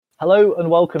Hello and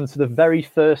welcome to the very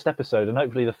first episode, and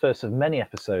hopefully the first of many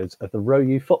episodes of the Row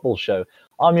U Football Show.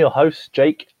 I'm your host,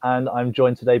 Jake, and I'm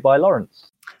joined today by Lawrence.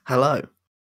 Hello.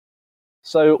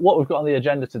 So what we've got on the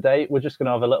agenda today, we're just going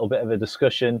to have a little bit of a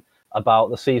discussion about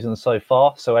the season so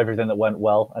far, so everything that went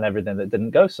well and everything that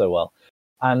didn't go so well.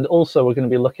 And also we're going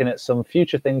to be looking at some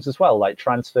future things as well, like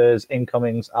transfers,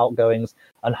 incomings, outgoings,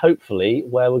 and hopefully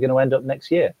where we're going to end up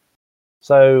next year.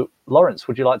 So, Lawrence,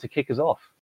 would you like to kick us off?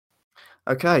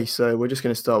 Okay, so we're just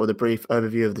going to start with a brief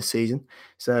overview of the season.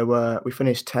 So we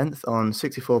finished 10th on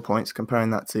 64 points, comparing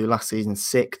that to last season's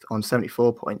 6th on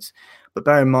 74 points. But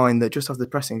bear in mind that just after the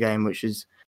pressing game, which is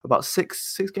about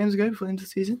six games ago before the end of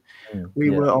the season, we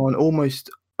were on an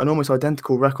almost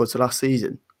identical record to last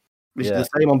season, which is the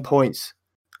same on points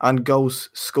and goals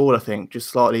scored, I think,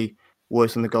 just slightly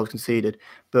worse than the goals conceded.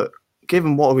 But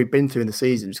given what we've been through in the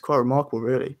season, it's quite remarkable,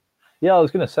 really. Yeah, I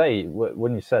was going to say,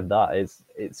 when you said that,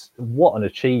 it's what an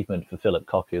achievement for Philip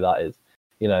Cocu that is.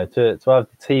 You know, to have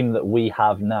the team that we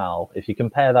have now, if you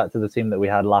compare that to the team that we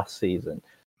had last season,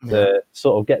 to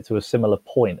sort of get to a similar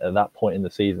point at that point in the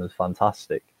season is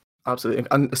fantastic. Absolutely,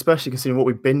 and especially considering what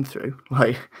we've been through,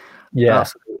 like hell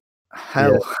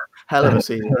of a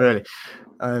season, really.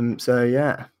 So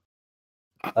yeah.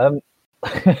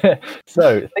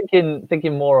 So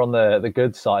thinking more on the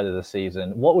good side of the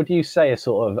season, what would you say are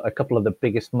sort of a couple of the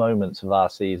biggest moments of our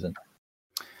season?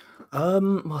 I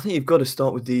think you've got to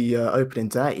start with the opening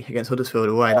day against Huddersfield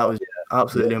away. That was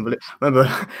absolutely unbelievable. Remember,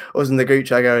 I was in the group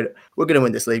chat going, "We're going to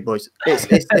win this league, boys. It's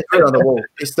written on the wall.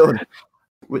 It's done.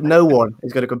 No one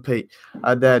is going to compete."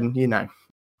 And then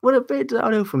what a bit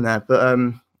downhill from there. But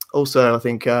also, I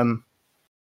think,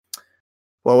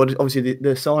 obviously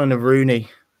the signing of Rooney.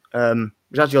 It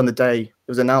was actually on the day. It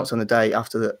was announced on the day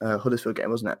after the Huddersfield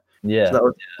game, wasn't it? Yeah. So that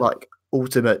was like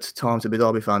ultimate time to be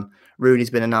Derby fan. Rooney's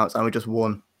been announced, and we just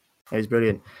won. It was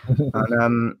brilliant.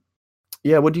 And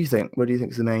what do you think? What do you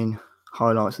think is the main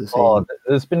highlights of the season?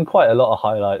 There's been quite a lot of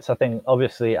highlights. I think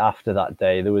obviously after that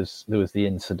day there was the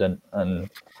incident, and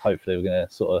hopefully we're going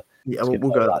to sort of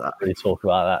we'll go about that. Really talk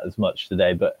about that as much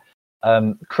today. But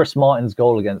Chris Martin's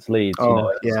goal against Leeds.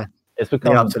 It's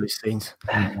become absolute scenes.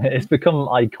 It's become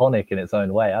iconic in its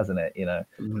own way, hasn't it? Out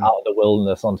of the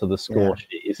wilderness onto the score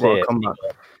sheet. You see it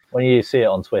when you see it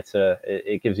on Twitter.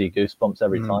 It gives you goosebumps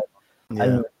every time. Yeah.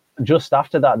 And just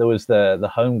after that, there was the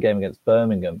home game against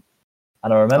Birmingham,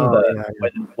 and I remember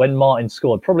when Martin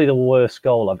scored, probably the worst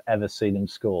goal I've ever seen him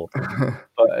score.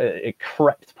 But it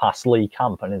crept past Lee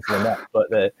Camp and into the net. But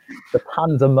the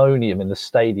pandemonium in the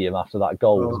stadium after that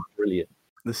goal was brilliant.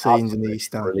 The scenes in the East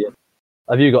Stand. Brilliant.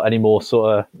 Have you got any more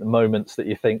sort of moments that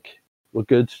you think were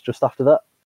good just after that?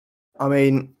 I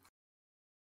mean,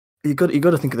 you got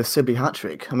to think of the Sibley hat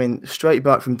trick. I mean, straight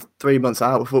back from 3 months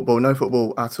out of football, no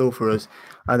football at all for us,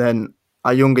 and then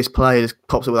our youngest player just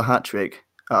pops up with a hat trick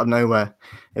out of nowhere.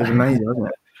 It was amazing, wasn't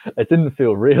it? It didn't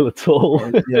feel real at all.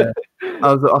 Yeah,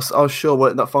 I was sure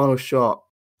what that final shot.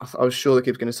 I was sure the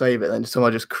kid was going to save it, and then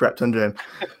someone just crept under him.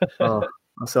 Oh,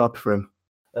 I'm so happy for him.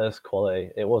 That's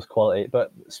quality. It was quality.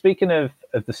 But speaking of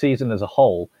the season as a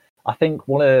whole, I think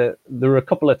there were a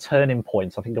couple of turning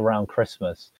points, I think, around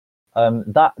Christmas.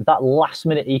 That last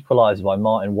minute equaliser by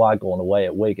Martin Waghorn away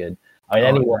at Wigan. I mean,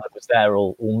 anyone that was there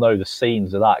will know the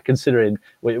scenes of that, considering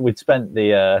we'd spent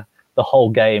the whole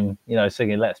game,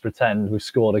 singing "Let's Pretend We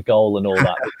Scored a Goal" and all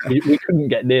that. we couldn't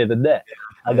get near the net.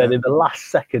 And then in the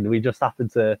last second, we just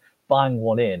happened to bang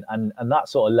one in, and that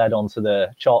sort of led on to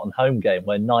the Charlton home game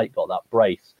where Knight got that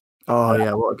brace. Oh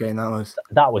yeah, what a game that was!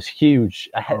 That was huge,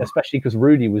 especially because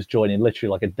Rudy was joining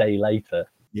literally like a day later.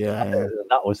 Yeah.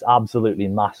 That was absolutely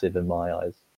massive in my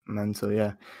eyes. Mental,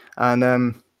 yeah.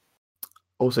 And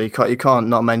also you can't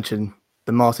not mention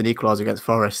the Martin equaliser against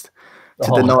Forest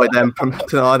to deny them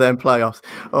playoffs.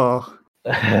 Oh,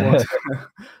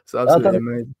 it's absolutely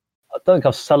amazing. I don't think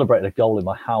I've celebrated a goal in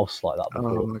my house like that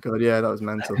before. Oh my god, yeah, that was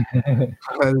mental.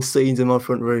 The scenes in my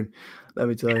front room, let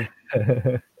me tell you.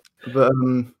 But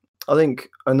I think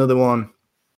another one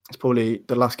is probably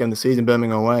the last game of the season,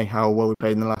 Birmingham away. How well we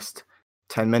played in the last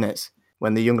 10 minutes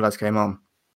when the young lads came on.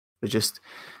 I think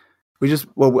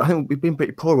we've been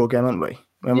pretty poor all game, haven't we?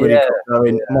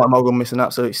 Martin Mulgrew missed an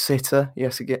absolute sitter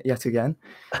yet again.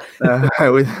 But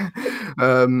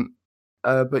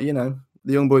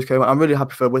the young boys came on. I'm really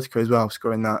happy for Whittaker as well,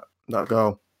 scoring that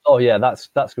goal. Oh yeah, that's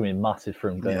going to be massive for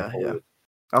him going forward.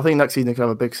 I think next season he could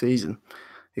have a big season.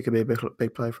 He could be a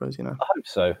big player for us, I hope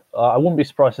so. I wouldn't be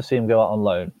surprised to see him go out on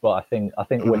loan, but I think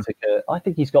Whittaker. I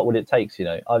think he's got what it takes.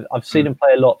 I've seen him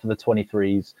play a lot for the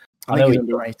 23s. I know he's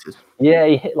underrated. Yeah,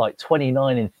 he hit like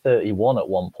 29 in 31 at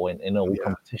one point in all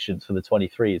competitions for the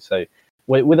 23s. So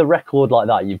with a record like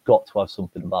that, you've got to have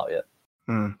something about it.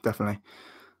 Definitely.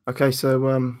 Okay, so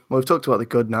well, we've talked about the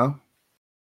good now.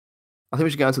 I think we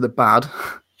should get into the bad.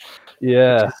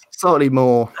 Yeah, which is slightly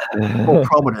more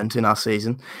prominent in our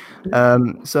season.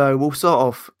 So we'll start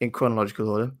off in chronological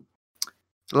order.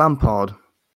 Lampard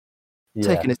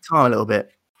taking his time a little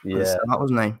bit. Yeah, that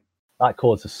wasn't he? That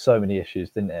caused us so many issues,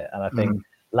 didn't it? And I think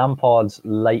Lampard's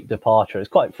late departure, it's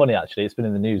quite funny actually. It's been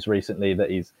in the news recently that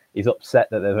he's upset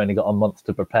that they've only got a month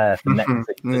to prepare for next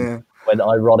season. When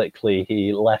ironically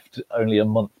he left only a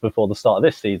month before the start of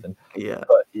this season. Yeah.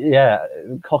 But yeah,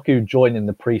 Cocu joining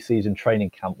the pre-season training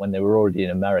camp when they were already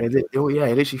in America. He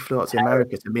literally flew out to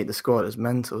America to meet the squad. It was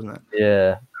mental, isn't it?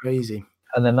 Yeah. Crazy.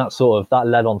 And then that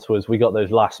led on to us. We got those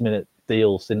last minute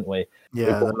deals, didn't we?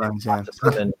 Yeah, the loans,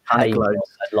 and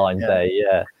headline day,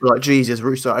 yeah. Like Jesus,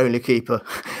 Russo only keeper.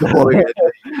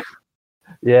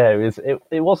 Yeah,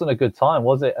 it wasn't a good time,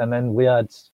 was it? And then we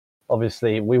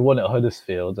won at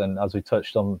Huddersfield, and as we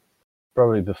touched on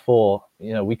probably before,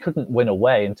 we couldn't win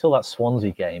away until that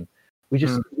Swansea game.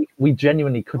 We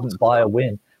genuinely couldn't buy a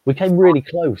win. We came really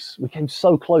close. We came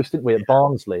so close, didn't we, at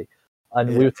Barnsley?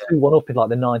 And we were 2-1 up in like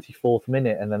the 94th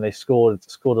minute, and then they scored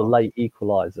a late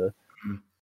equaliser.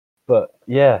 But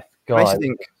yeah, guys, I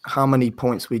think how many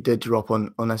points we did drop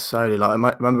unnecessarily. Like I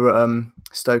remember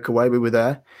Stoke away, we were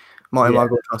there. Martin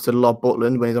Margot tries to lob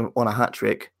Butland when he's on a hat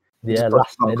trick. Yeah,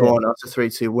 last minute. Corner, it's a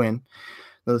 3-2 win.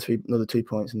 Another 2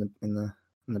 points in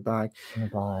the bag. In the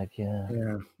bag, yeah.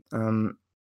 Yeah.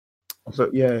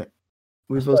 But yeah,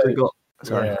 we've also got.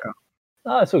 Sorry. Yeah.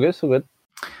 No, it's all good. It's all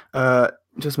good.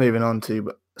 Just moving on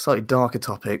to slightly darker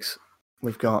topics.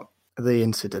 We've got the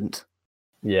incident.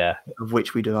 Yeah. Of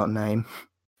which we do not name.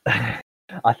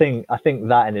 I think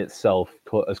that in itself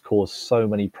has caused so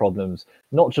many problems,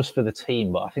 not just for the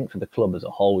team, but I think for the club as a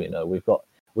whole. We've got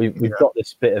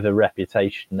this bit of a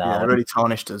reputation now. Yeah, it really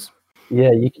tarnished us.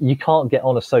 Yeah, you can't get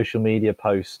on a social media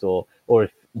post or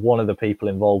if one of the people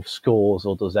involved scores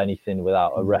or does anything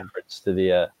without a reference to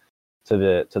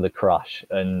the crash.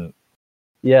 And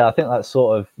yeah, I think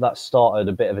that started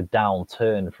a bit of a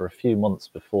downturn for a few months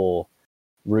before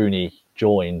Rooney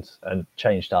joined and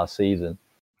changed our season.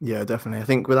 Yeah, definitely. I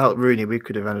think without Rooney, we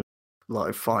could have ended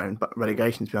like fighting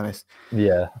relegation. To be honest,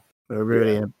 yeah, we were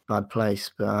really in a bad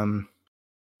place. But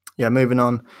yeah, moving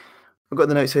on. I've got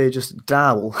the notes here. Just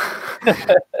Dowell.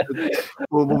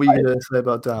 What were you going to say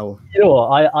about Dowell? You know what?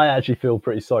 I actually feel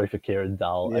pretty sorry for Kieran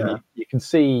Dowell. Yeah. And you can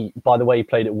see by the way he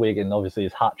played at Wigan. Obviously,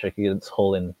 his hat trick against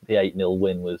Hull in the 8-0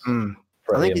 win was.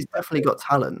 I think he's definitely got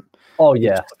talent. Oh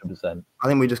yeah, 100%. I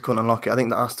think we just couldn't unlock it. I think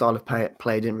that our style of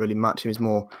play didn't really match him. He's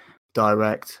more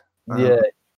direct. Yeah,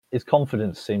 his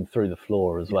confidence seemed through the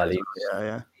floor as well. He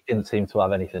didn't seem to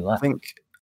have anything left. I think,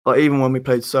 even when we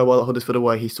played so well at Huddersfield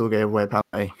away, he still gave away a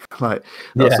penalty. That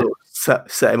sort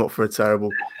of set him up for a terrible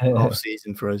off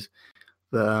season for us.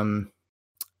 But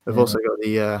we've also got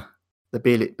the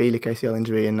Bielik ACL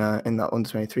injury in that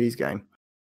under-23s game.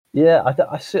 Yeah,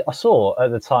 I saw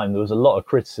at the time there was a lot of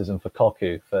criticism for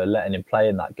Cocu for letting him play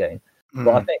in that game,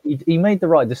 but I think he made the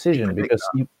right decision because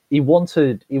he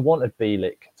wanted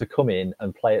Bielik to come in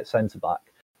and play at centre back,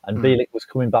 and Bielik was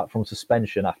coming back from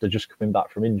suspension after just coming back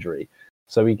from injury,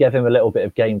 so he gave him a little bit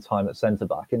of game time at centre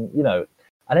back. And an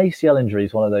ACL injury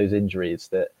is one of those injuries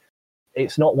that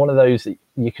it's not one of those that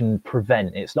you can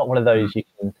prevent. It's not one of those you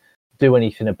can do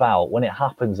anything about. When it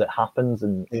happens, it happens.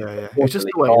 And it's just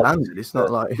the way it landed. It's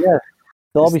not like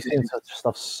Derby seems to just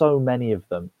have so many of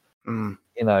them.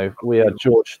 We had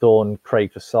George Thorne,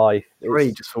 Craig Forsyth.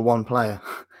 3 just for one player.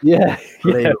 Yeah.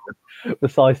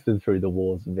 Forsyth's been through the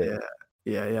wars a bit.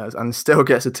 Yeah, and still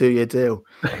gets a 2-year deal.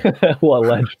 What a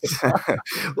legend!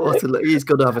 He's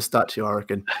got to have a statue, I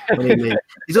reckon.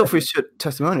 He's up for his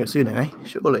testimonial soon, eh?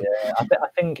 Surely. Yeah, I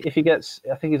think if he gets,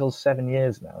 I think he's on 7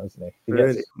 years now, isn't he? If he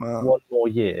really? Gets wow. One more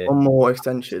year. One more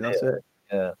extension. That's it.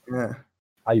 Yeah. Yeah.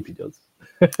 I hope he does.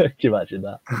 Can you imagine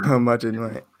that?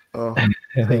 Imagine, mate. Oh.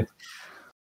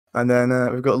 And then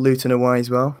we've got Luton away as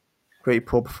well. Pretty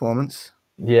poor performance.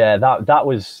 Yeah, that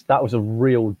was a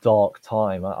real dark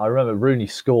time. I remember Rooney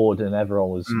scored and everyone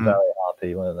was very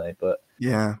happy, weren't they? But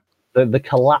yeah, the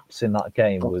collapse in that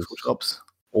game was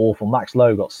awful. Max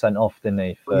Lowe got sent off, didn't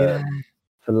he, for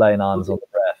laying hands on the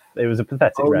ref? It was a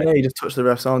pathetic red. Yeah, he just touched the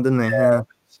ref's arm, didn't he? Yeah.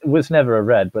 It was never a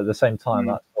red, but at the same time,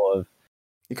 that sort of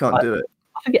you can't do it.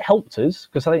 I think it helped us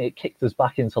because I think it kicked us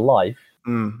back into life.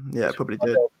 Yeah, it probably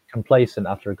did. Complacent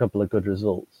after a couple of good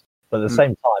results. But at the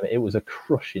same time, it was a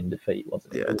crushing defeat,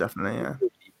 wasn't it? Yeah, definitely. Yeah,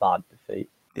 really bad defeat.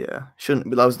 Yeah, shouldn't.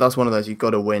 But that's one of those you've got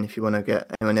to win if you want to get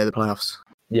anywhere near the playoffs.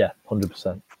 Yeah,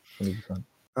 100%.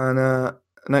 And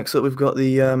next up, we've got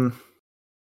the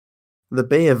the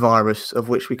beer virus, of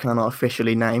which we cannot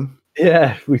officially name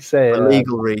Yeah, we say for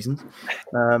legal reasons.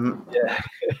 yeah.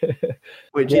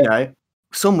 Which,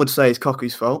 some would say is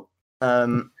Cocu's fault.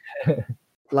 If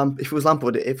it was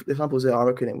Lampard, if Lampard was there, I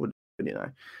reckon it would,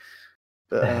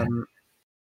 But,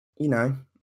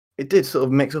 it did sort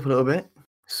of mix up a little bit.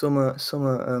 Summer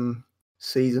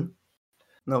season.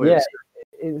 Not really.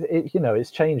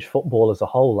 It's changed football as a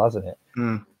whole, hasn't it?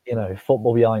 Mm.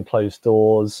 Football behind closed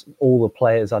doors, all the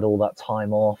players had all that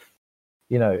time off.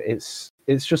 It's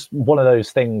just one of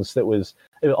those things that was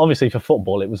obviously for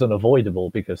football, it was unavoidable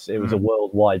because it was a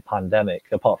worldwide pandemic,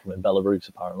 apart from in Belarus,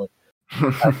 apparently.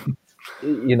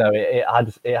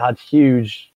 It had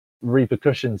huge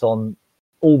repercussions on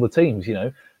all the teams.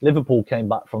 Liverpool came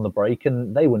back from the break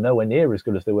and they were nowhere near as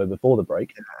good as they were before the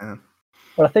break. Yeah.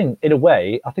 But I think, in a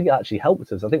way, it actually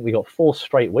helped us. I think we got 4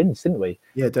 straight wins, didn't we?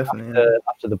 Yeah, definitely.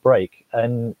 After the break.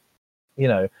 And,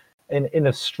 in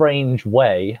a strange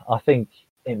way, I think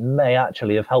it may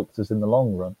actually have helped us in the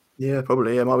long run. Yeah,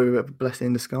 probably. Yeah, it might be a bit of a blessing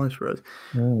in disguise for us.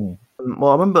 Mm.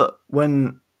 Well, I remember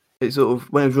when it was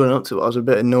running up to it, I was a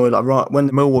bit annoyed. Like right when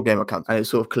the Millwall game was cancelled, and it's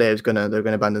sort of clear they're going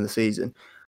to abandon the season.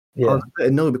 Yeah. I was a bit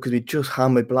annoyed because we just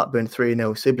hammered Blackburn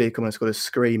 3-0. Sibley come and scored a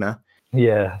screamer.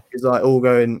 Yeah, it's like all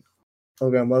going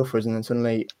well for us, and then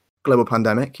suddenly global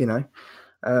pandemic.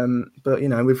 But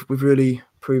we've really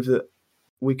proved that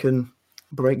we can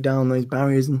break down those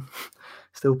barriers and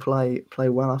still play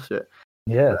well after it.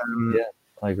 Yeah,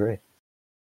 I agree.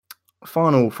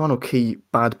 Final key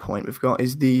bad point we've got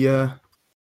is the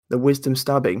wisdom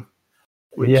stabbing,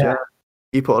 which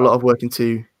you put a lot of work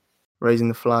into raising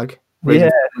the flag. Yeah,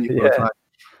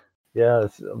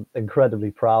 I'm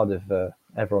incredibly proud of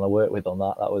everyone I worked with on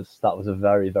that. That was a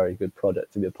very, very good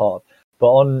project to be a part of.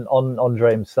 But on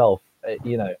Andre himself,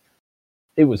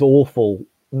 it was awful,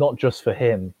 not just for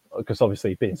him, because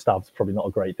obviously being stabbed is probably not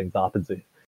a great thing to happen to,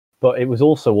 but it was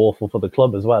also awful for the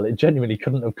club as well. It genuinely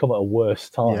couldn't have come at a worse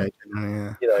time.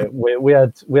 Yeah. We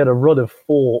had a run of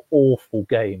 4 awful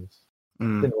games,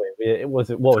 didn't we? What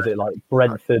was it like?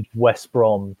 Brentford, West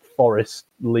Brom, Forest,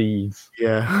 Leeds.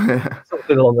 Yeah,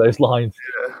 something along those lines.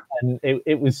 Yeah. And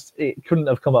it couldn't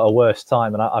have come at a worse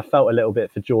time. And I felt a little bit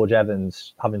for George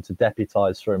Evans having to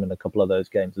deputise for him in a couple of those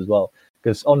games as well,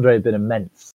 because Andre had been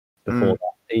immense before that.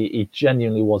 He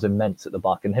genuinely was immense at the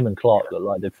back, and him and Clark looked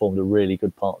like they'd formed a really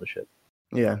good partnership.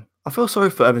 Yeah, I feel sorry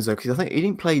for Evans though, because I think he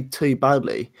didn't play too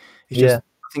badly. It's just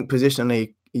I think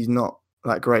positionally he's not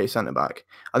that great at centre back.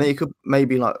 I think he could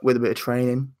maybe with a bit of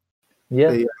training.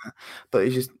 Yeah, but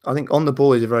he's just, I think on the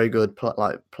ball he's a very good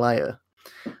player.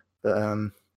 But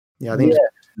I think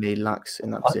he lacks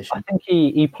in that position. I think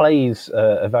he plays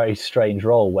a very strange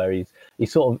role where he's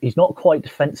not quite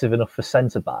defensive enough for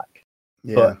centre back.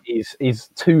 Yeah. But he's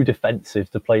too defensive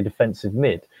to play defensive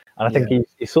mid. And I think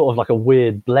he's sort of like a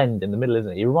weird blend in the middle,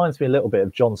 isn't he? He reminds me a little bit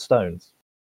of John Stones.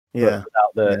 Yeah.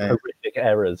 Without the horrific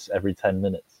errors every 10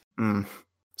 minutes. Mm.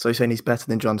 So you're saying he's better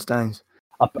than John Stones?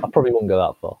 I probably wouldn't go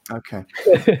that far. Okay.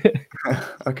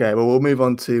 Okay, well, we'll move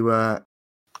on to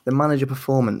the manager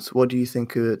performance. What do you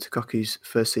think of Cocu's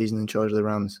first season in charge of the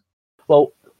Rams?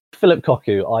 Well, Philip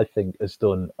Cocu, I think, has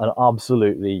done an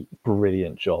absolutely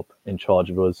brilliant job in charge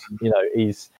of us.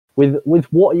 He's with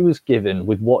what he was given,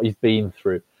 with what he's been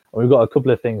through. And we've got a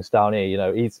couple of things down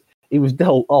here. He was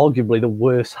dealt arguably the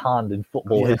worst hand in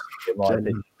football history, in my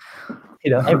opinion.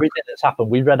 Everything that's happened,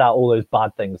 we read out all those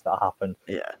bad things that happened.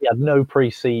 Yeah. He had no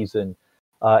pre-season.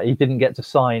 He didn't get to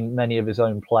sign many of his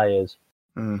own players.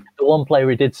 The one player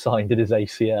he did sign did his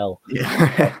ACL.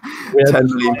 Yeah. £10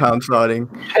 million signing.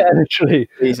 Yeah, literally.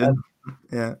 Season.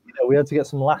 We had to get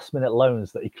some last-minute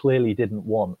loans that he clearly didn't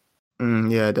want.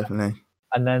 Yeah, definitely.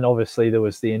 And then obviously there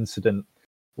was the incident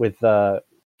with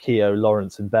Keogh,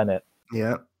 Lawrence and Bennett.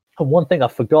 Yeah. And one thing I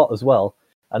forgot as well,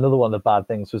 another one of the bad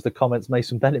things, was the comments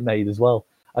Mason Bennett made as well.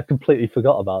 I completely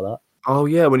forgot about that. Oh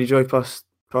yeah, when he drove past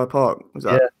Pride Park, was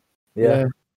that? Yeah.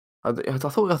 I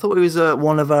thought he was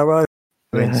one of our own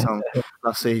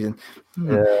last season.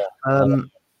 I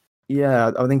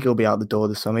think he'll be out the door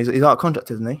this summer. He's out of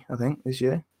contract, isn't he? I think this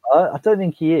year. I don't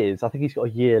think he is. I think he's got a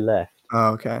year left.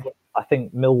 Oh, okay. I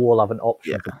think Millwall have an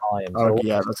option to buy him. They'll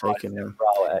take him.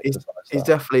 He's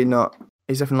definitely not.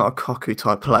 He's definitely not a Cocu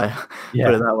type player. Yeah.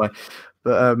 Put it that way.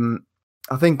 But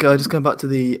I think just going back to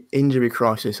the injury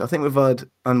crisis, I think we've had,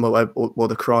 and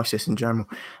the crisis in general.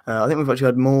 I think we've actually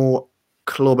had more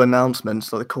club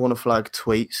announcements, like the corner flag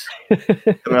tweets. We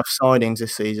have signings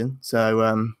this season,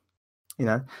 so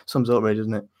sums up really,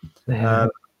 doesn't it?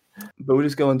 But we'll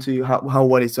just go on to how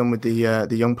well he's done with the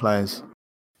young players.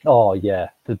 Oh yeah,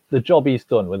 the job he's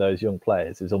done with those young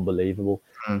players is unbelievable.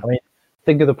 I mean,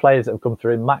 think of the players that have come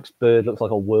through. Max Bird looks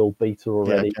like a world beater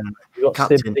already. Yeah, You've got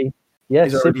captain. Sibley. Yeah,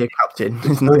 He's already a captain.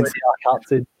 He's already our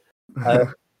captain.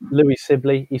 Louis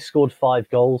Sibley, he scored 5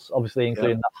 goals, obviously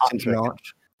including that hat since trick.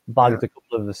 March. Bagged a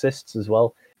couple of assists as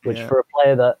well, which for a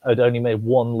player that had only made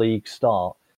 1 league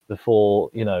start before,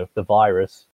 the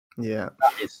virus, that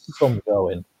is some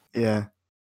going. Yeah,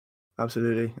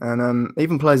 absolutely. And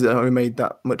even players that haven't really made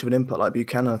that much of an impact, like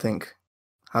Buchanan, I think,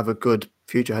 have a good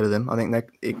future ahead of them. I think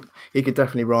he could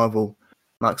definitely rival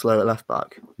Max Lowe at left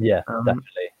back. Yeah,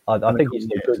 definitely. I think he's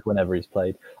so good whenever he's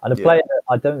played. And a player that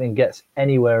I don't think gets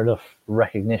anywhere enough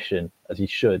recognition as he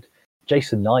should,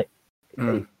 Jason Knight.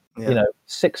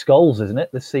 6 goals, isn't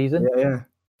it, this season? Yeah.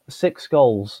 6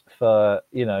 goals for,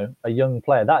 a young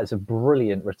player. That is a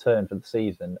brilliant return for the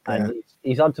season. And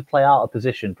he's had to play out of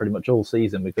position pretty much all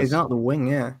season. Because he's out the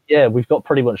wing, Yeah, we've got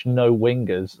pretty much no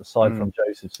wingers aside from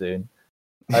Josephson.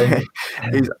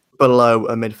 He's below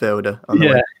a midfielder.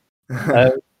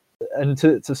 And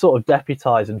to sort of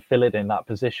deputise and fill it in that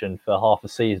position for half a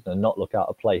season and not look out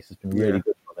of place has been really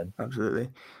good for him. Absolutely.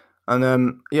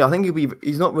 And I think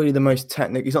he's not really the most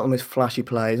technical. He's not the most flashy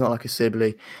player. He's not like a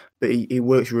Sibley, but he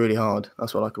works really hard.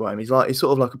 That's what I like about him. He's sort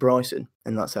of like a Bryson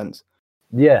in that sense.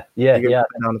 Yeah.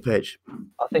 Down the pitch.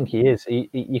 I think he is.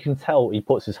 You can tell he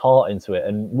puts his heart into it.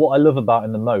 And what I love about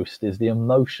him the most is the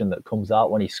emotion that comes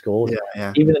out when he scores.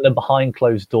 Yeah. Even in the behind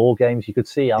closed door games, you could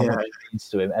see how much it means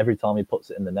to him every time he puts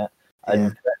it in the net.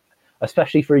 And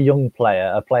especially for a young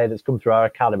player, a player that's come through our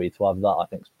academy, to have that, I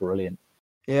think is brilliant.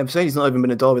 Yeah, I'm saying he's not even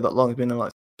been at Derby that long. He's been in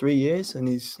like 3 years, and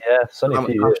he's it's only a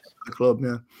few years for the club.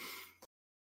 Yeah.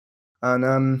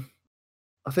 And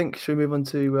I think should we move on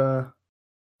to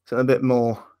something a bit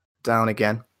more down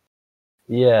again?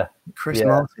 Yeah, Chris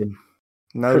Martin,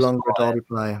 Chris longer Martin, a Derby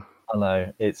player. I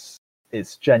know it's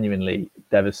genuinely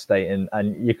devastating,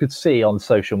 and you could see on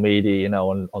social media,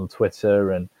 on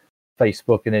Twitter and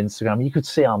Facebook and Instagram, you could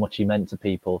see how much he meant to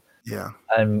people. Yeah.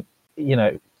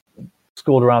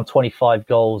 Scored around 25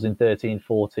 goals in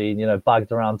 13-14,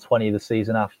 bagged around 20 the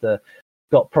season after,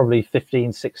 got probably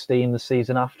 15-16 the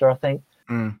season after, I think.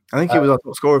 I think he was our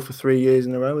top scorer for 3 years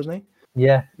in a row, wasn't he?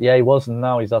 Yeah, he was, and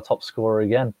now he's our top scorer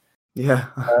again. Yeah.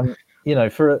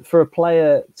 For a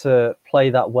player to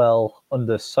play that well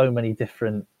under so many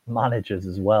different managers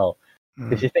as well,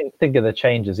 because you think of the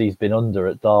changes he's been under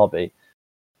at Derby.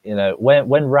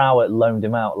 When Rowett loaned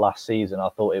him out last season, I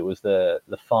thought it was the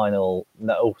final.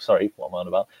 No, sorry, what am I on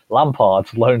about?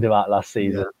 Lampard loaned him out last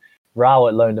season. Yeah.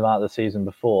 Rowett loaned him out the season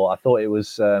before. I thought it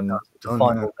was the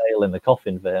final nail in the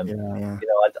coffin for him. Yeah.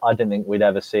 I didn't think we'd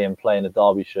ever see him play in a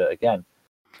Derby shirt again.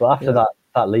 But after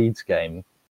that Leeds game,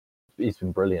 he's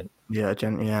been brilliant. Yeah.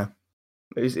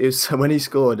 It was when he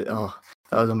scored. Oh,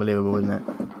 that was unbelievable, wasn't it?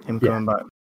 Him coming back.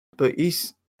 But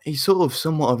he's sort of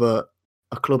somewhat of a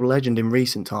club legend in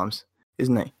recent times,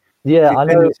 isn't he? Yeah, I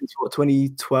know. Since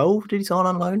 2012, did he sign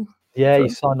on loan? Yeah, he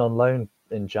signed on loan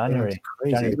in January.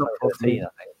 Yeah, January 2013, I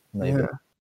think. Maybe.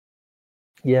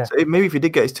 Yeah. So maybe if he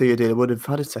did get his 2-year deal, he would have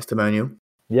had his testimonial.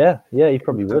 Yeah, he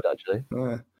probably would actually.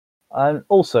 Yeah. And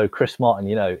also Chris Martin,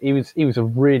 he was a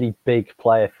really big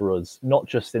player for us, not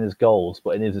just in his goals,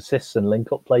 but in his assists and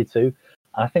link-up play too.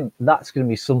 And I think that's going to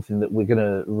be something that we're going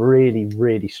to really,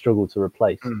 really struggle to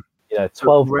replace.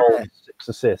 12 goals, 6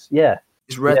 assists. Yeah.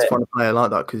 It's rare to find a player like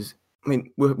that because, we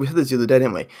said this the other day,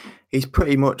 didn't we? He's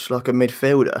pretty much like a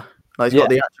midfielder. Like, he's got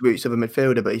the attributes of a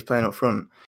midfielder, but he's playing up front.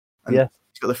 And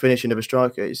he's got the finishing of a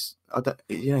striker. It's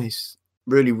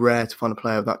really rare to find a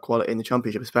player of that quality in the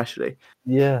Championship, especially.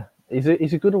 Yeah. He's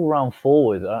a good all-round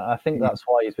forward. I think that's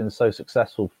why he's been so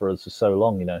successful for us for so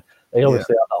long, He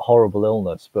obviously had that horrible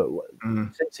illness, but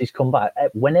since he's come back,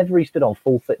 whenever he's been on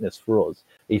full fitness for us,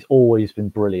 he's always been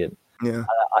brilliant. Yeah.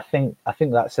 I think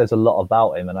that says a lot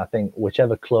about him, and I think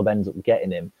whichever club ends up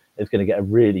getting him is going to get a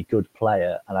really good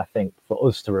player, and I think for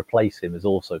us to replace him is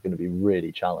also going to be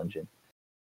really challenging.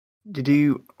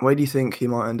 Where do you think he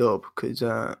might end up? Because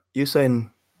you're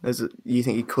saying you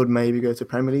think he could maybe go to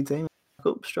Premier League team?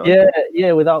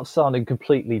 Yeah, without sounding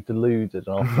completely deluded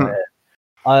and off there.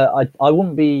 I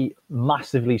wouldn't be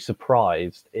massively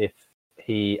surprised if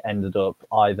he ended up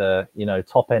either,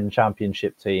 top end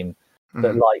Championship team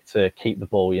that like to keep the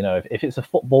ball. If it's a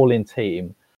footballing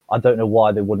team, I don't know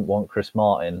why they wouldn't want Chris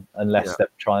Martin unless they're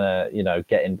trying to,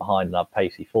 get in behind and have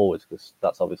pacey forwards, because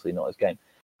that's obviously not his game.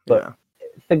 But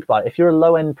think about it. If you're a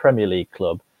low end Premier League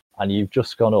club and you've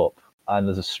just gone up and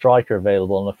there's a striker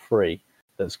available on a free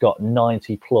that's got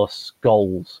 90 plus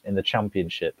goals in the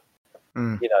Championship,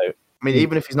 even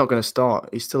if he's not going to start,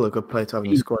 he's still a good player to have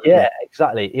in your squad. Yeah,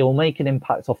 exactly. He'll make an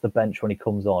impact off the bench when he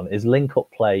comes on. His link-up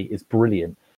play is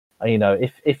brilliant.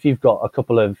 And, if you've got a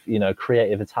couple of,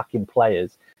 creative attacking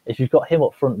players, if you've got him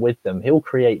up front with them, he'll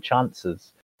create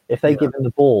chances. If they give him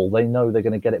the ball, they know they're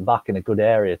going to get it back in a good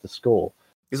area to score.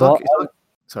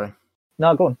 Sorry.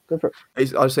 No, go on. Go for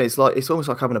it. I'd say it's almost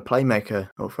like having a playmaker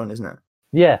up front, isn't it?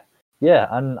 Yeah.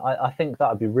 And I think that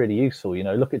would be really useful.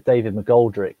 Look at David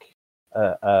McGoldrick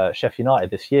at Sheffield United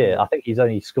this year. I think he's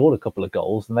only scored a couple of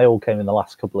goals, and they all came in the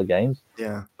last couple of games.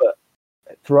 Yeah. But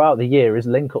throughout the year, his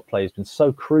link-up play has been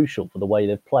so crucial for the way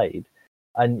they've played.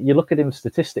 And you look at him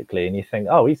statistically, and you think,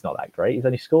 oh, he's not that great. He's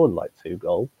only scored like 2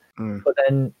 goals. But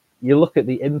then you look at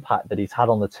the impact that he's had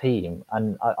on the team,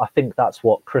 and I think that's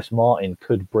what Chris Martin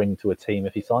could bring to a team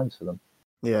if he signs for them.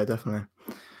 Yeah, definitely.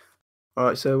 All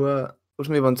right, so let's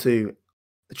move on to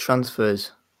the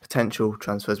potential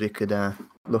transfers we could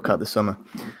look at this summer.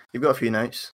 You've got a few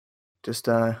notes. Just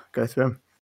go through them.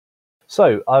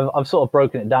 So I've sort of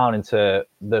broken it down into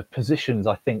the positions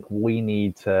I think we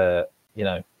need to,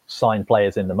 sign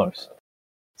players in the most.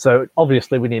 So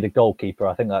obviously we need a goalkeeper.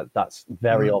 I think that's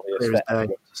very obvious for everyone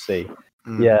to see.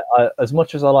 Yeah, as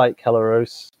much as I like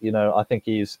Kelleros, I think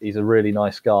he's a really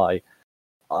nice guy.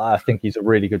 I think he's a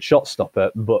really good shot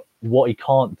stopper, but what he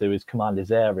can't do is command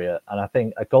his area. And I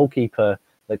think a goalkeeper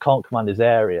that can't command his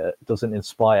area doesn't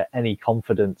inspire any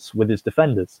confidence with his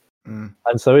defenders. And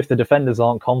so if the defenders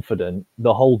aren't confident,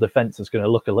 the whole defense is going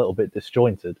to look a little bit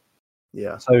disjointed.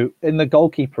 Yeah. So in the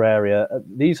goalkeeper area,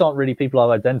 these aren't really people I've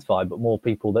identified, but more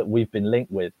people that we've been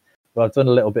linked with. But I've done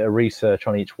a little bit of research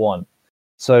on each one.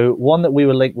 So one that we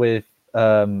were linked with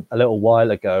a little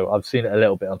while ago, I've seen it a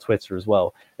little bit on Twitter as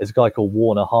well, is a guy called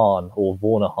Warner Hahn, or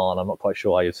Warner Hahn, I'm not quite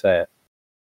sure how you say it.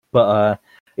 But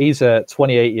he's a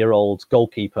 28-year-old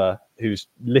goalkeeper who's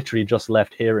literally just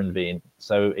left Heerenveen.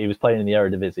 So he was playing in the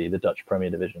Eredivisie, the Dutch Premier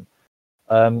Division.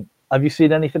 Have you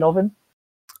seen anything of him?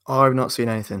 I've not seen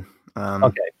anything.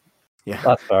 Okay. Yeah.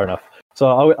 That's fair enough. So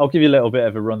I'll give you a little bit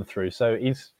of a run through. So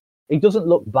he doesn't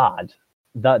look bad.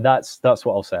 That's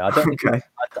what I'll say. I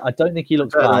don't think he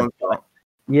looks bad.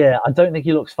 Yeah, I don't think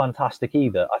he looks fantastic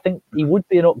either. I think he would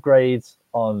be an upgrade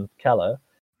on Keller,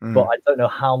 but I don't know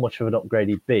how much of an upgrade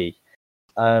he'd be.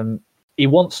 He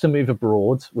wants to move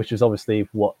abroad, which is obviously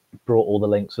what brought all the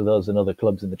links with us and other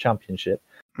clubs in the Championship.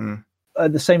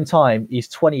 At the same time, he's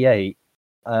 28.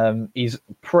 He's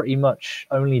pretty much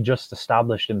only just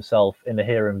established himself in the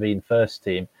Heerenveen first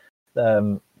team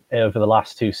over the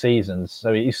last 2 seasons.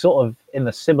 So he's sort of in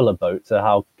the similar boat to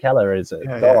how Keller is at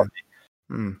Derby.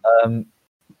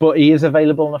 But he is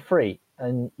available on a free.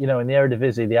 And, in the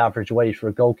Eredivisie, the average wage for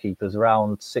a goalkeeper is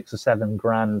around 6 or 7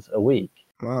 grand a week.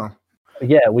 Wow.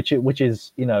 Yeah, which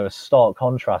is, a stark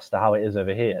contrast to how it is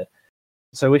over here.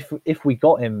 So if we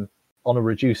got him on a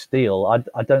reduced deal,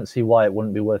 I don't see why it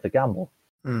wouldn't be worth a gamble.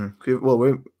 Well,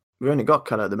 we only got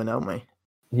Keller at the minute, haven't we?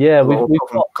 Yeah, we've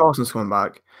got Carson's coming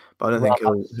back, but I don't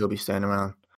think he'll be staying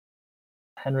around.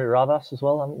 Henry Ravas as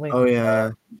well, haven't we? Oh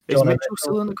yeah, is Mitchell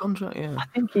still under contract? Yeah, I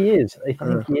think he is. I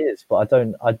think he is, but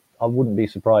I wouldn't be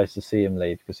surprised to see him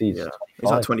leave because he's 25. He's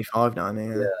like 25 now,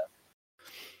 isn't he? Yeah.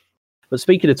 But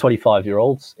speaking of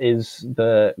 25-year-olds, is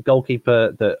the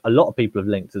goalkeeper that a lot of people have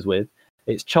linked us with.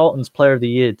 It's Charlton's Player of the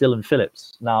Year, Dylan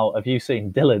Phillips. Now, have you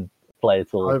seen Dylan play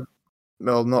at all?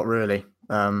 Well, not really.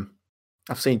 I've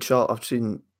seen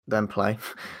them play,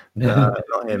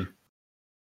 not him.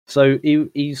 So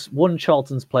he's won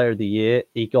Charlton's Player of the Year.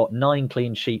 He got 9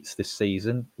 clean sheets this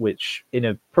season, which in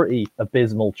a pretty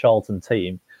abysmal Charlton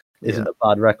team isn't a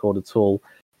bad record at all.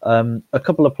 A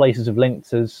couple of places have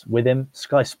linked us with him.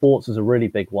 Sky Sports is a really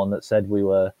big one that said we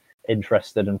were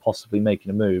interested in possibly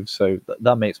making a move. So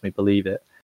that makes me believe it.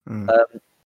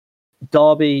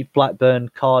 Derby, Blackburn,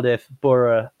 Cardiff,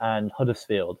 Borough and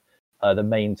Huddersfield are the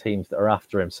main teams that are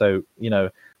after him. So,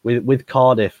 with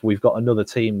Cardiff, we've got another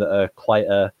team that are quite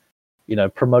a,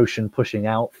 promotion pushing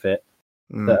outfit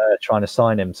that are trying to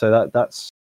sign him. So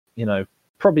that's,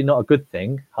 probably not a good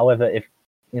thing. However, if,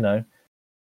 you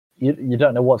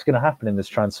don't know what's going to happen in this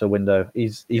transfer window.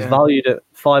 He's valued at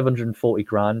 540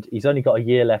 grand. He's only got a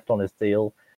year left on his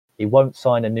deal. He won't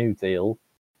sign a new deal,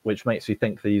 which makes me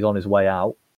think that he's on his way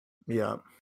out. Yeah.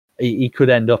 He could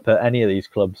end up at any of these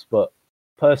clubs, but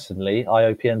personally, I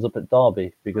hope he ends up at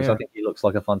Derby because I think he looks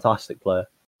like a fantastic player.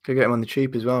 Could get him on the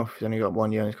cheap as well. He's only got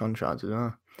 1 year on his contract as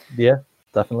well. Yeah,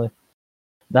 definitely.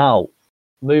 Now,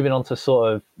 moving on to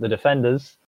sort of the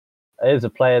defenders, here's a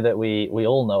player that we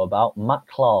all know about, Matt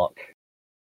Clark.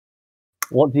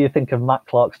 What do you think of Matt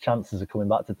Clark's chances of coming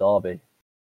back to Derby?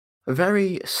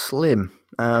 Very slim.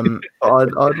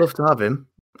 I'd love to have him.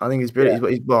 I think he's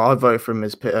brilliant. Yeah. I vote for him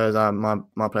as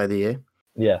my player of the year.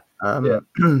 Yeah.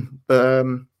 But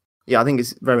I think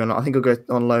it's very. I think he'll go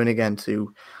on loan again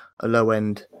to a low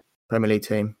end Premier League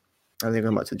team. I think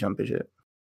going back to the Championship.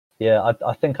 Yeah,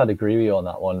 I think I'd agree with you on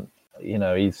that one. You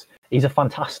know, he's a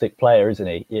fantastic player, isn't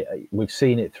he? We've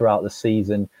seen it throughout the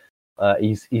season.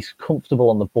 He's comfortable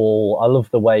on the ball. I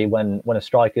love the way when a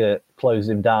striker closes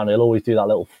him down, he'll always do that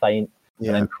little feint and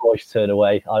then Cruyff turn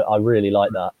away. I really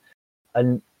like that.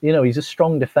 And, you know, he's a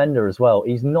strong defender as well.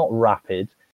 He's not rapid,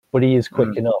 but he is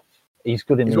quick enough. He's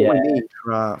good in the air. What we need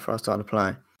for our style of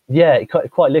play. Yeah,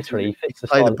 quite literally. He fits the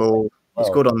play style the ball. Well.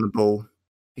 He's good on the ball.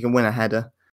 He can win a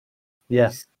header.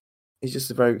 Yeah. He's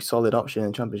just a very solid option in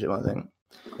the Championship, I think.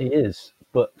 He is.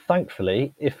 But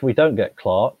thankfully, if we don't get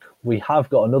Clark, we have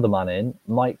got another man in,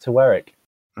 Mike Tawerik.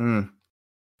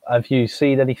 Have you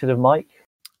seen anything of Mike?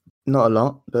 Not a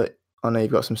lot, but I know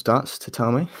you've got some stats to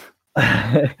tell me.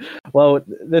 Well,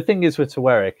 the thing is with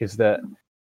Tawerik is that,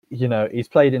 you know, he's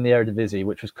played in the Eredivisie,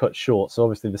 which was cut short. So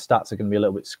obviously the stats are going to be a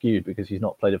little bit skewed because he's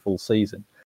not played a full season.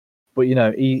 But, you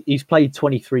know, he's played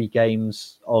 23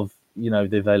 games of, you know,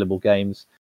 the available games.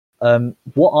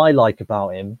 What I like about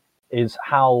him is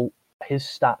how his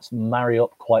stats marry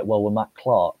up quite well with Matt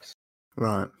Clark's.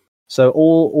 Right. So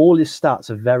all his stats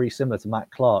are very similar to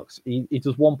Matt Clark's. He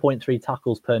does 1.3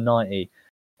 tackles per 90.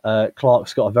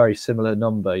 Clark's got a very similar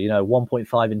number, you know, 1.5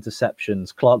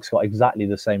 interceptions. Clark's got exactly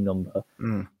the same number.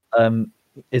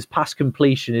 His pass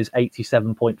completion is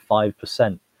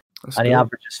 87.5%. And he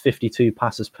averages 52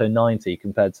 passes per 90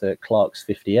 compared to Clark's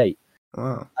 58.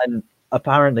 Wow. And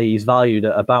apparently he's valued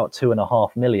at about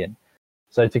 2.5 million.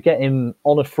 So to get him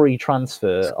on a free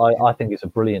transfer, I think it's a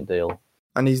brilliant deal.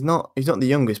 And he's not the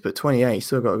youngest, but 28. He's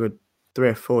still got a good 3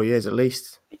 or 4 years at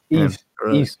least. He's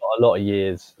got a lot of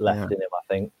years left in him,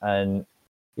 I think. And,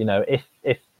 you know,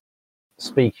 if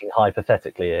speaking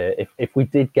hypothetically here, if we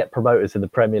did get promoted to the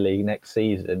Premier League next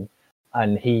season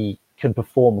and he can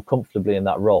perform comfortably in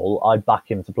that role, I'd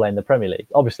back him to play in the Premier League.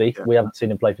 Obviously, we haven't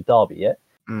seen him play for Derby yet.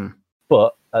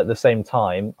 But at the same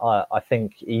time, I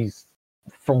think he's,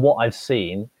 from what I've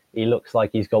seen, he looks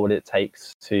like he's got what it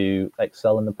takes to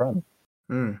excel in the Prem.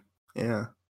 Yeah.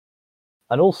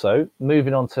 And also,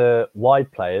 moving on to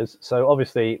wide players. So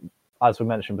obviously, as we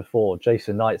mentioned before,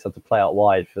 Jason Knight's had to play out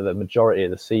wide for the majority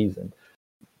of the season.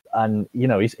 And, you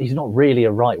know, he's not really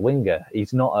a right winger.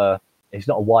 He's not a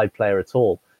wide player at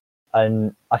all.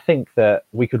 And I think that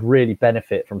we could really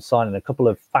benefit from signing a couple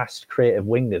of fast, creative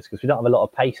wingers because we don't have a lot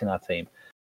of pace in our team.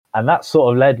 And that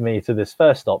sort of led me to this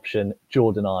first option,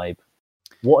 Jordan Ibe.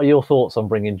 What are your thoughts on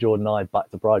bringing Jordan Ibe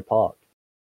back to Pride Park?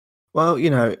 Well, you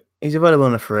know, he's available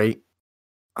on a free.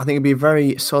 I think it'd be a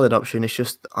very solid option. It's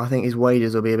just, I think his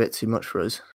wages will be a bit too much for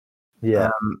us. Yeah.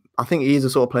 I think he is the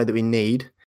sort of player that we need.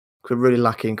 We're really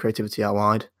lacking creativity out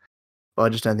wide. But I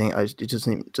just don't think, it just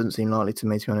doesn't seem likely to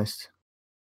me, to be honest.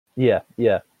 Yeah.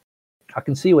 I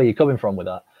can see where you're coming from with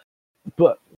that.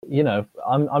 But, you know,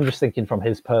 I'm just thinking from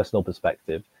his personal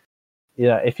perspective. You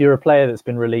know, if you're a player that's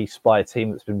been released by a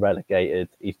team that's been relegated,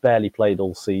 he's barely played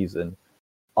all season,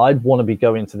 I'd want to be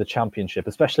going to the Championship,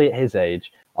 especially at his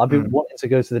age. I'd be wanting to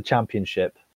go to the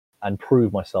Championship and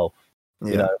prove myself.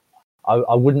 You know,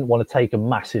 I wouldn't want to take a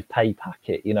massive pay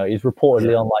packet. You know, he's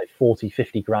reportedly on like 40,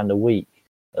 50 grand a week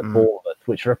at Bournemouth,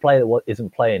 which for a player that isn't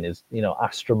playing is, you know,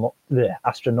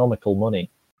 astronomical money.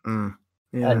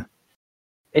 And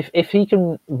if he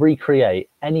can recreate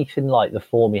anything like the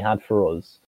form he had for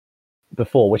us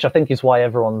before, which I think is why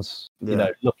everyone's you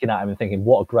know, looking at him and thinking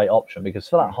what a great option, because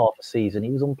for that half a season he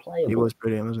was unplayable. He was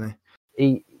brilliant, wasn't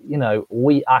he? You know,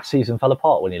 our season fell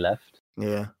apart when he left.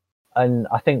 Yeah. And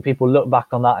I think people look back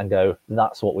on that and go,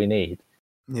 that's what we need.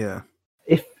 Yeah.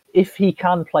 If he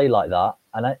can play like that,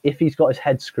 and if he's got his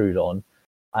head screwed on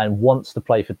and wants to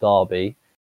play for Derby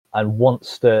and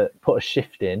wants to put a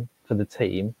shift in for the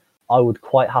team, I would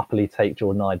quite happily take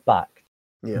Jordan Ibe back.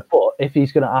 Yeah. But if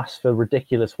he's going to ask for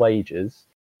ridiculous wages,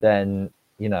 then,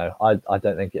 you know, I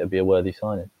don't think it would be a worthy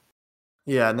signing.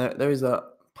 Yeah, and there is that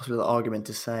possible argument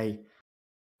to say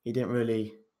he didn't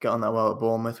really get on that well at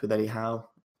Bournemouth with Eddie Howe.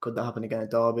 Could that happen again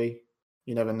at Derby?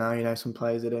 You never know. You know, some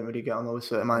players, they don't really get on well with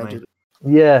certain managers.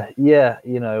 Yeah.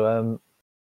 You know,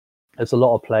 there's a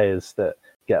lot of players that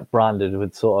get branded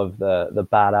with sort of the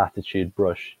bad attitude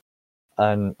brush.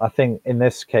 And I think in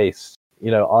this case, you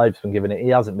know, Ibe's been given it. He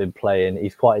hasn't been playing.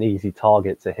 He's quite an easy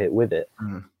target to hit with it.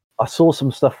 I saw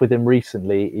some stuff with him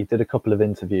recently. He did a couple of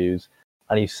interviews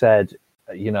and he said,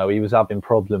 you know, he was having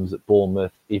problems at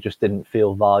Bournemouth. He just didn't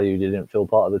feel valued. He didn't feel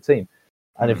part of the team.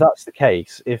 And if that's the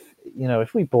case, if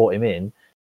we brought him in,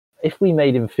 if we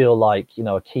made him feel like, you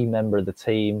know, a key member of the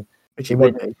team, he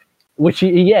would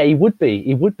be.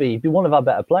 He'd be one of our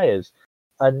better players.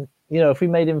 And, you know, if we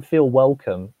made him feel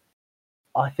welcome,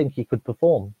 I think he could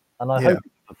perform. And I hope he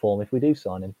can perform if we do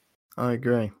sign him. I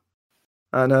agree.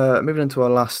 And moving on to our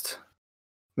last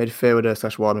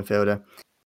midfielder / wide midfielder,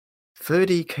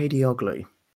 Ferdy Kadioglu.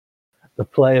 The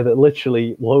player that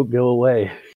literally won't go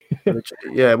away.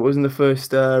 Yeah, it wasn't the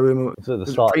first rumour. It's at the Was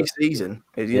it start. pre-season?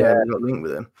 Yeah. We got linked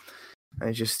with him, and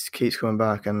it just keeps coming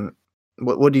back. And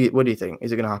what do you think?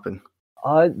 Is it going to happen?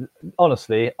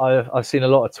 Honestly, I've seen a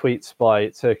lot of tweets by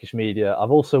Turkish media.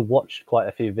 I've also watched quite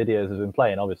a few videos of him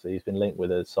playing. Obviously, he's been linked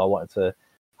with us, so I wanted to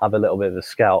have a little bit of a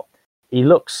scout. He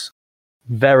looks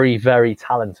very, very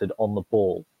talented on the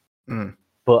ball,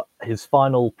 but his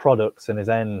final products and his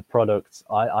end products,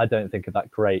 I don't think are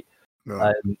that great.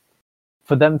 Right.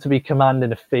 For them to be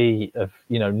commanding a fee of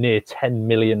near £10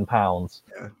 million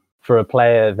Yeah. for a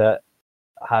player that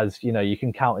has you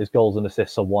can count his goals and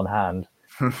assists on one hand.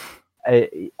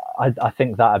 I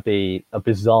think that'd be a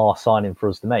bizarre signing for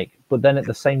us to make. But then at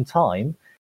the same time,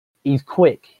 he's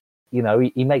quick.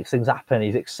 He makes things happen.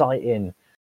 He's exciting.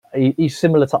 He's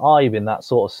similar to Ibe in that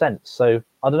sort of sense. So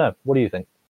I don't know. What do you think?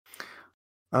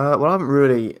 Well, I haven't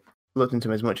really looked into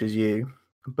him as much as you,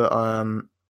 but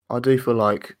I do feel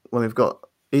like when we've got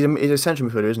he's a central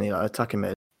midfielder, isn't he? Like attacking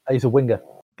mid. He's a winger.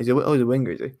 He's a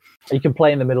winger, is he? He can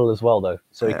play in the middle as well, though.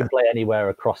 So he can play anywhere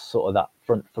across sort of that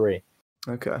front three.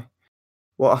 Okay.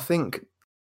 Well, I think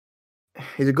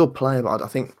he's a good player, but I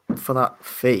think for that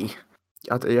fee,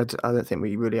 I don't think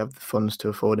we really have the funds to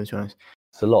afford him, to be honest.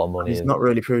 It's a lot of money. He's not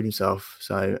really proved himself,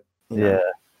 so yeah,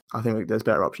 I think there's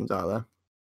better options out there.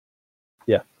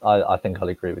 Yeah, I think I'll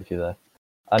agree with you there.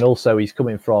 And also, he's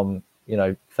coming from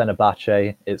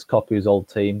Fenerbahce. It's Koku's old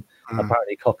team.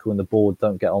 Apparently, Koku and the board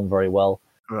don't get on very well.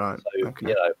 Right. So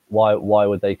okay. why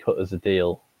would they cut us a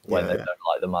deal when they don't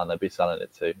like the man they'd be selling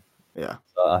it to? Yeah.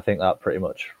 So I think that pretty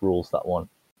much rules that one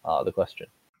out of the question.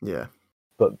 Yeah.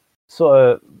 But sort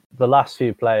of the last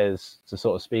few players to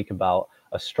sort of speak about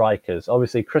are strikers.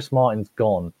 Obviously, Chris Martin's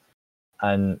gone,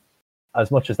 and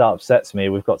as much as that upsets me,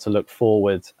 we've got to look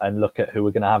forward and look at who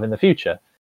we're going to have in the future.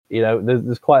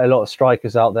 There's quite a lot of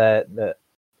strikers out there that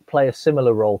play a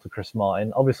similar role to Chris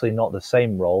Martin. Obviously, not the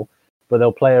same role, but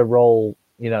they'll play a role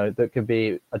that could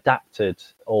be adapted,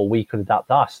 or we could adapt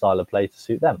our style of play to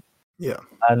suit them. Yeah.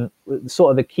 And sort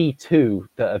of the key two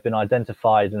that have been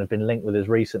identified and have been linked with us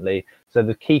recently. So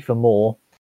the Kiefer Moore.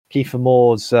 Kiefer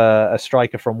Moore's a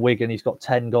striker from Wigan. He's got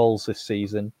 10 goals this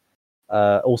season.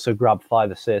 Also grabbed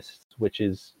 5 assists, which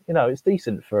is, it's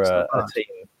decent for a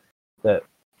team that,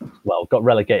 got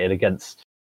relegated against,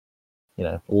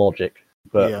 logic.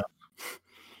 But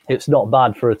it's not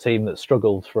bad for a team that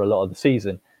struggled for a lot of the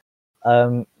season.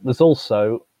 There's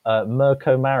also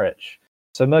Mirko Maric.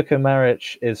 So Mirko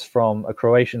Maric is from a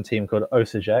Croatian team called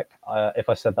Osijek. If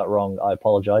I said that wrong, I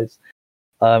apologize.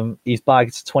 He's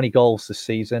bagged 20 goals this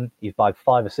season. He's bagged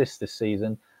 5 assists this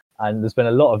season. And there's been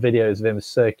a lot of videos of him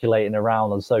circulating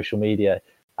around on social media.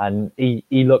 And he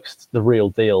looks the real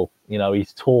deal.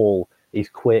 He's tall, he's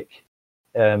quick.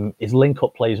 His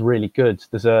link-up play is really good.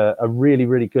 There's a really,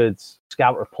 really good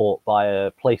scout report by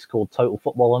a place called Total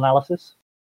Football Analysis.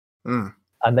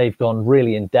 And they've gone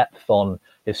really in depth on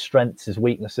his strengths, his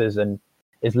weaknesses, and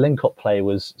his link-up play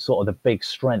was sort of the big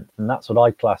strength. And that's what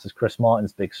I'd class as Chris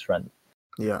Martin's big strength.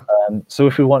 Yeah. So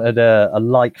if we wanted a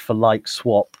like-for-like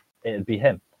swap, it'd be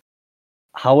him.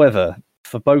 However,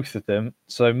 for both of them,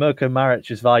 so Mirko Maric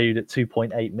is valued at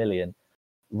 2.8 million.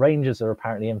 Rangers are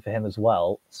apparently in for him as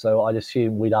well. So I'd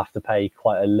assume we'd have to pay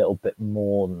quite a little bit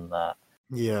more than that.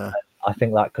 Yeah. I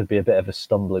think that could be a bit of a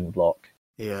stumbling block.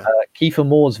 Yeah. Kiefer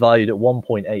Moore's valued at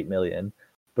 1.8 million,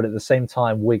 but at the same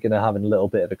time, Wigan are having a little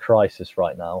bit of a crisis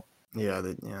right now. Yeah.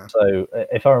 So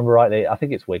if I remember rightly, I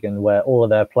think it's Wigan where all of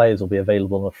their players will be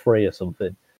available on a free or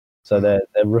something. So they're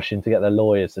rushing to get their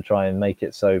lawyers to try and make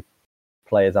it so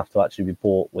players have to actually be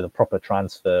bought with a proper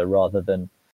transfer rather than,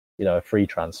 a free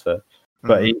transfer.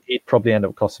 But he'd probably end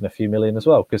up costing a few million as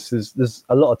well, because there's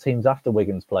a lot of teams after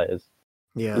Wigan's players.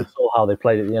 Yeah. We saw how they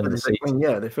played at the end of the season.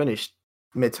 They finished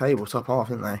mid-table, top half,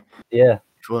 didn't they? Yeah.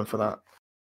 If it weren't for that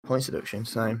points deduction.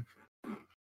 So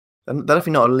they're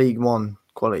definitely not a League One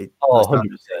quality. Oh, 100%.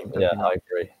 Yeah, I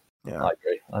agree. Yeah. I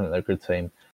agree. I think they're a good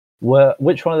team.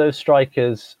 Which one of those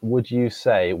strikers would you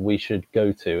say we should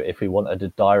go to if we wanted a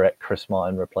direct Chris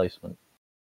Martin replacement?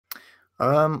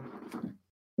 Well,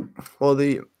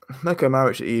 the Mirko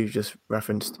Maric that you just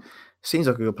referenced seems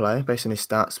like a good player based on his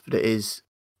stats, but it is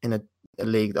in a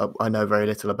league that I know very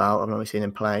little about. I've not really seen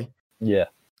him play. Yeah.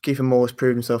 Kiefer Moore has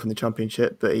proved himself in the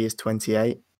Championship, but he is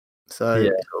 28. So you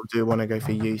sort of do want to go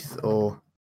for youth or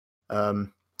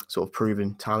sort of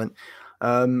proven talent.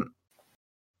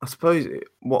 I suppose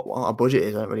what our budget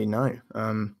is, I don't really know.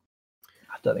 I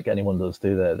don't think anyone does,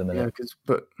 do they, at the minute? Yeah,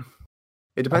 but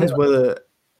it depends whether...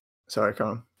 Sorry, come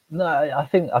on. No, I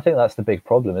think that's the big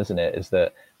problem, isn't it? Is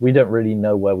that we don't really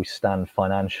know where we stand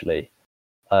financially.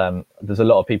 There's a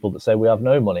lot of people that say we have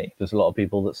no money. There's a lot of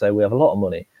people that say we have a lot of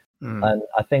money. And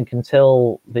I think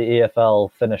until the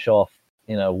EFL finish off,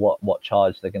 what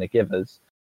charge they're going to give us,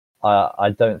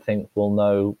 I don't think we'll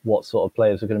know what sort of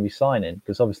players are going to be signing.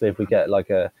 Because obviously, if we get like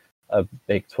a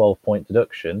big 12-point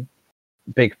deduction,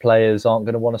 big players aren't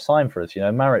going to want to sign for us.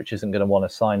 Maric isn't going to want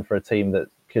to sign for a team that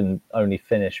can only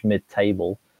finish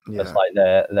mid-table. Yeah. That's like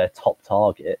their top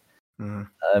target.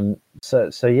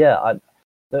 So yeah,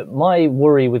 my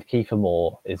worry with Kiefer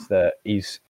Moore is that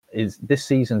this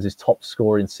season's his top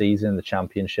scoring season in the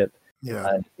Championship.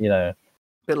 Yeah, and a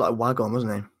bit like Wagon,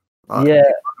 wasn't he? Yeah,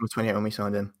 he was 28 when we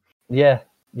signed him. Yeah,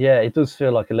 it does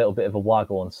feel like a little bit of a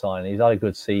Wagon sign. He's had a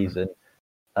good season,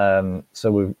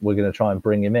 so we're going to try and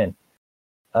bring him in.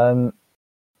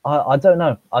 I don't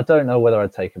know. I don't know whether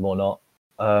I'd take him or not.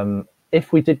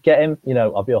 If we did get him,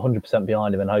 I'd be 100%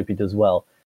 behind him and hope he does well.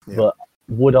 Yeah. But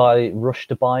would I rush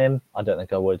to buy him? I don't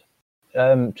think I would.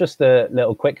 Just a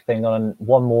little quick thing on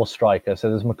one more striker. So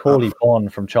there's Macaulay Bonne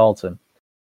from Charlton.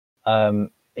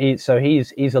 He's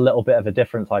a little bit of a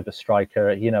different type of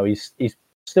striker. He's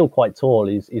still quite tall.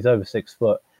 He's over 6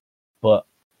 foot, but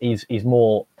he's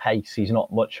more pace. He's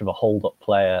not much of a hold-up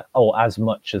player, as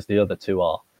much as the other two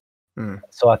are.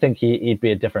 So I think he'd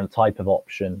be a different type of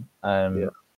option.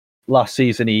 Last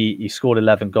season, he scored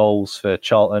 11 goals for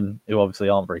Charlton, who obviously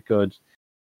aren't very good.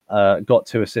 Got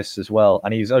 2 assists as well,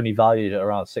 and he's only valued at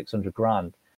around 600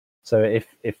 grand. So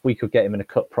if we could get him in a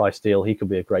cut price deal, he could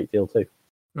be a great deal too.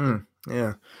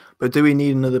 Yeah, but do we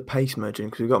need another pace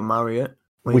merchant? Because we've got Marriott.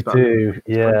 We do,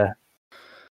 yeah.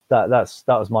 That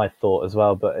was my thought as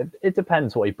well, but it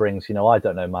depends what he brings. I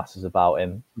don't know masses about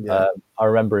him. Yeah. I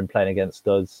remember him playing against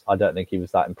us. I don't think he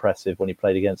was that impressive when he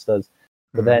played against us.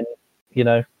 But then,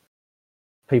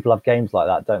 people have games like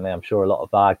that, don't they? I'm sure a lot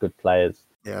of our good players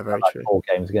very true. 4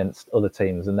 games against other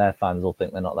teams, and their fans will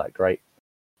think they're not that great.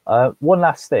 One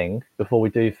last thing before we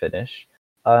do finish.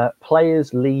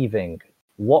 Players leaving.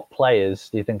 What players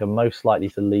do you think are most likely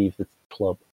to leave the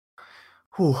club?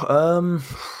 Well,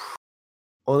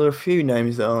 there are a few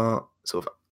names that are sort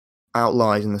of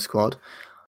outliers in the squad.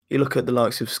 You look at the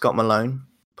likes of Scott Malone,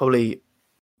 probably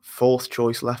 4th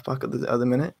choice left back at the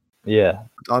minute. Yeah,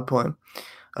 I'd put him.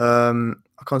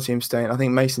 I can't see him staying. I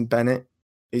think Mason Bennett,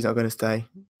 he's not going to stay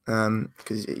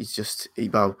because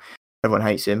everyone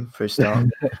hates him for a start.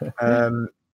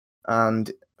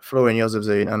 And Florian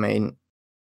Jozefzoon, I mean,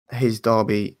 his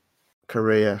Derby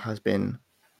career has been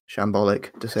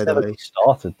shambolic, to say the least.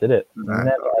 Started, did it?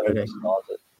 Never ever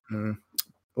started.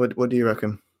 What do you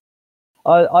reckon?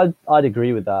 I'd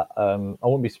agree with that. I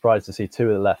wouldn't be surprised to see 2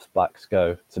 of the left backs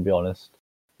go, to be honest.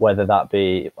 Whether that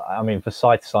be,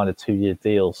 Forsyth signed a 2-year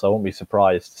deal, so I won't be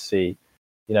surprised to see,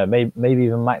 maybe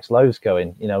even Max Lowe's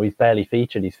going. He's barely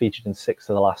featured. He's featured in 6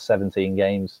 of the last 17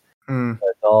 games at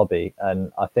Derby,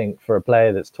 and I think for a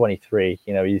player that's 23,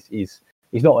 he's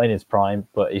not in his prime,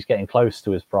 but he's getting close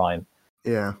to his prime.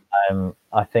 Yeah.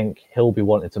 I think he'll be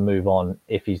wanting to move on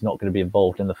if he's not going to be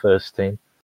involved in the first team.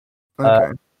 Okay.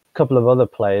 A couple of other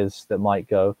players that might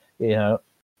go,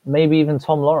 maybe even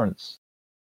Tom Lawrence.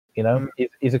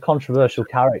 He's a controversial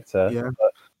character,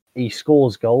 but he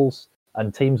scores goals,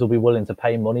 and teams will be willing to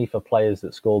pay money for players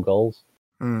that score goals.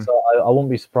 So I wouldn't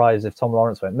be surprised if Tom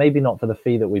Lawrence went. Maybe not for the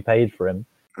fee that we paid for him,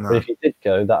 but if he did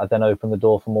go, that would then open the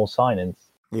door for more signings.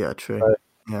 Yeah, true. So,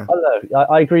 yeah. I don't know.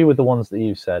 I agree with the ones that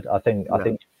you've said. I think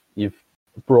you've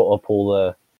brought up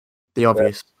all the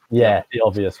obvious. The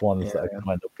obvious ones that are going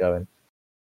to end up going.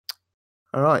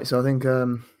 All right, so I think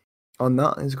on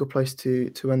that is a good place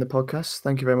to end the podcast.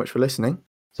 Thank you very much for listening.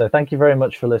 So thank you very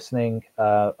much for listening.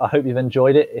 I hope you've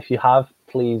enjoyed it. If you have,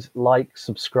 please like,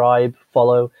 subscribe,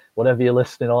 follow, whatever you're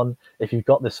listening on. If you've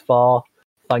got this far,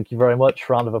 thank you very much.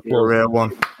 Round of applause. You're a real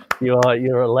one.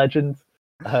 You're a legend.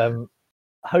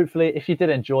 Hopefully, if you did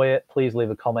enjoy it, please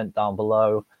leave a comment down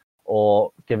below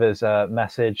or give us a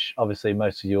message. Obviously,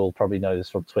 most of you will probably know this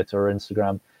from Twitter or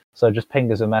Instagram. So just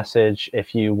ping us a message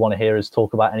if you want to hear us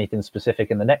talk about anything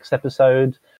specific in the next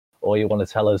episode, or you want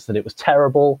to tell us that it was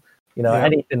terrible,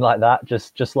 anything like that.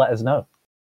 Just let us know.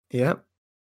 Yep.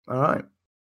 All right.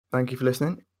 Thank you for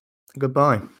listening.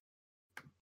 Goodbye.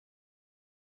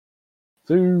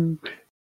 See you.